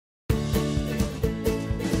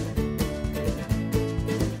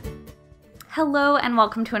Hello and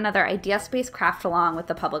welcome to another ideaSPACE craft along with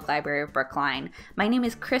the Public Library of Brookline. My name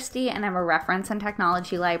is Christy and I'm a reference and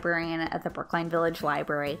technology librarian at the Brookline Village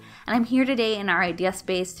Library, and I'm here today in our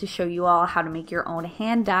ideaSPACE to show you all how to make your own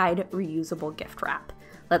hand-dyed reusable gift wrap.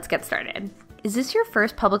 Let's get started. Is this your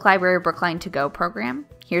first Public Library of Brookline to Go program?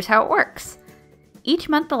 Here's how it works. Each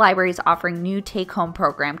month the library is offering new take-home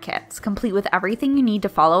program kits, complete with everything you need to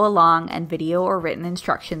follow along and video or written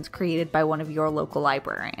instructions created by one of your local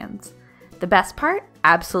librarians. The best part?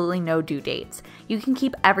 Absolutely no due dates. You can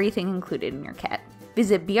keep everything included in your kit.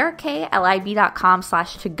 Visit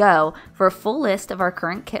brklib.com/to-go for a full list of our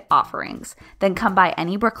current kit offerings. Then come by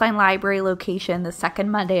any Brookline Library location the second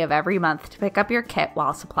Monday of every month to pick up your kit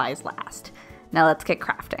while supplies last. Now let's get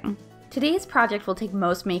crafting. Today's project will take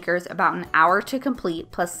most makers about an hour to complete,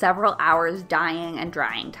 plus several hours dyeing and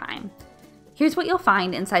drying time. Here's what you'll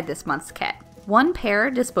find inside this month's kit. 1 pair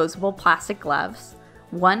disposable plastic gloves,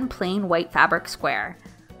 1 plain white fabric square,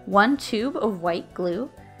 1 tube of white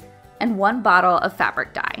glue, and 1 bottle of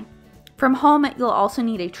fabric dye. From home, you'll also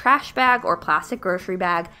need a trash bag or plastic grocery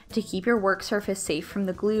bag to keep your work surface safe from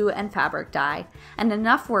the glue and fabric dye, and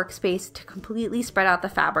enough workspace to completely spread out the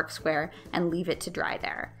fabric square and leave it to dry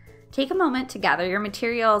there. Take a moment to gather your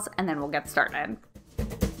materials and then we'll get started.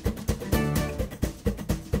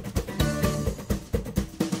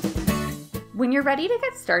 When you're ready to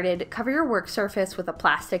get started, cover your work surface with a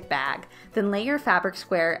plastic bag, then lay your fabric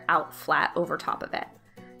square out flat over top of it.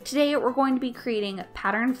 Today we're going to be creating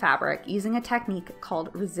patterned fabric using a technique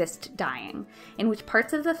called resist dyeing, in which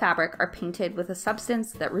parts of the fabric are painted with a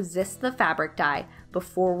substance that resists the fabric dye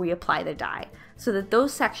before we apply the dye, so that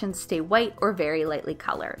those sections stay white or very lightly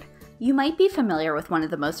colored. You might be familiar with one of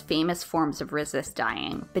the most famous forms of resist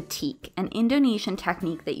dyeing, batik, an Indonesian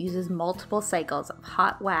technique that uses multiple cycles of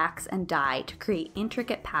hot wax and dye to create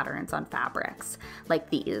intricate patterns on fabrics, like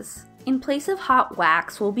these. In place of hot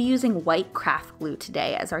wax, we'll be using white craft glue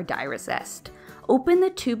today as our dye resist. Open the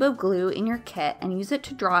tube of glue in your kit and use it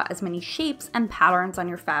to draw as many shapes and patterns on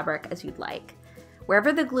your fabric as you'd like.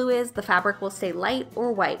 Wherever the glue is, the fabric will stay light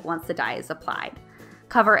or white once the dye is applied.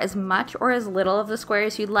 Cover as much or as little of the square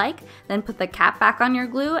as you'd like, then put the cap back on your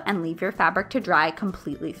glue and leave your fabric to dry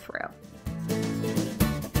completely through.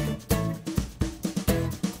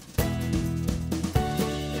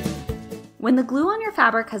 When the glue on your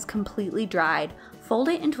fabric has completely dried, fold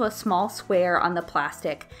it into a small square on the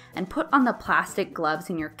plastic and put on the plastic gloves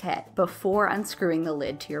in your kit before unscrewing the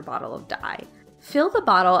lid to your bottle of dye. Fill the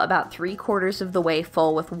bottle about 3/4 of the way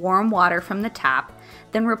full with warm water from the tap,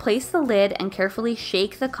 then replace the lid and carefully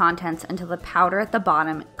shake the contents until the powder at the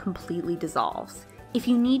bottom completely dissolves. If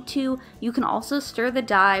you need to, you can also stir the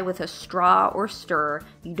dye with a straw or stirrer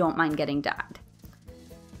you don't mind getting dyed.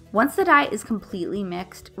 Once the dye is completely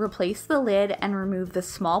mixed, replace the lid and remove the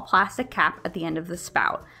small plastic cap at the end of the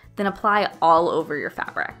spout, then apply all over your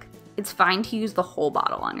fabric. It's fine to use the whole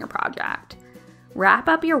bottle on your project. Wrap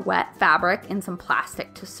up your wet fabric in some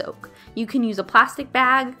plastic to soak. You can use a plastic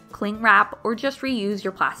bag, cling wrap, or just reuse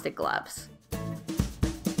your plastic gloves.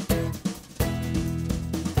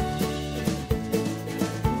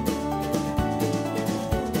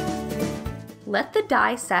 Let the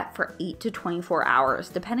dye set for 8 to 24 hours,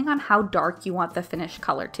 depending on how dark you want the finished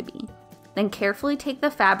color to be. Then carefully take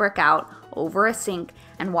the fabric out over a sink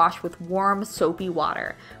and wash with warm, soapy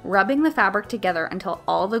water, rubbing the fabric together until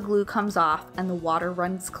all the glue comes off and the water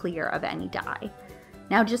runs clear of any dye.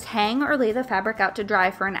 Now just hang or lay the fabric out to dry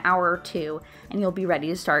for an hour or two and you'll be ready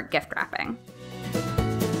to start gift wrapping.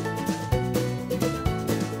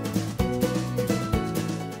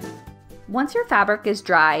 Once your fabric is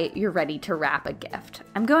dry, you're ready to wrap a gift.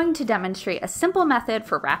 I'm going to demonstrate a simple method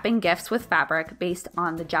for wrapping gifts with fabric based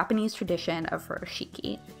on the Japanese tradition of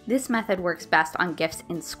furoshiki. This method works best on gifts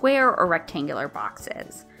in square or rectangular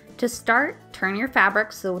boxes. To start, turn your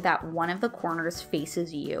fabric so that one of the corners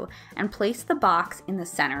faces you and place the box in the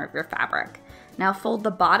center of your fabric. Now fold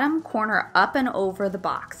the bottom corner up and over the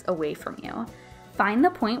box away from you. Find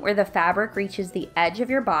the point where the fabric reaches the edge of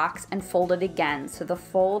your box and fold it again so the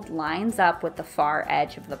fold lines up with the far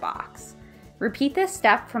edge of the box. Repeat this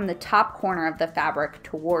step from the top corner of the fabric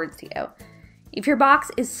towards you. If your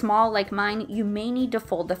box is small like mine, you may need to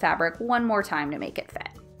fold the fabric one more time to make it fit.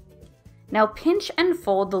 Now pinch and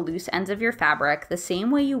fold the loose ends of your fabric the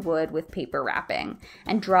same way you would with paper wrapping,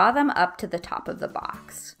 and draw them up to the top of the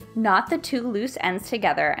box. Knot the two loose ends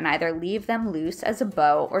together and either leave them loose as a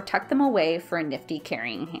bow or tuck them away for a nifty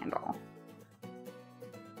carrying handle.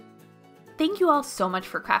 Thank you all so much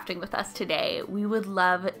for crafting with us today. We would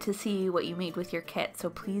love to see what you made with your kit, so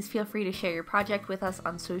please feel free to share your project with us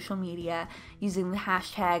on social media using the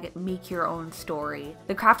hashtag #MakeYourOwnStory.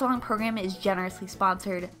 The Craft Along program is generously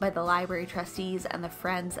sponsored by the library trustees and the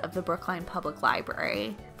Friends of the Brookline Public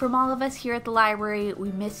Library. From all of us here at the library,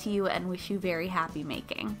 we miss you and wish you very happy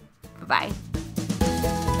making. Bye-bye.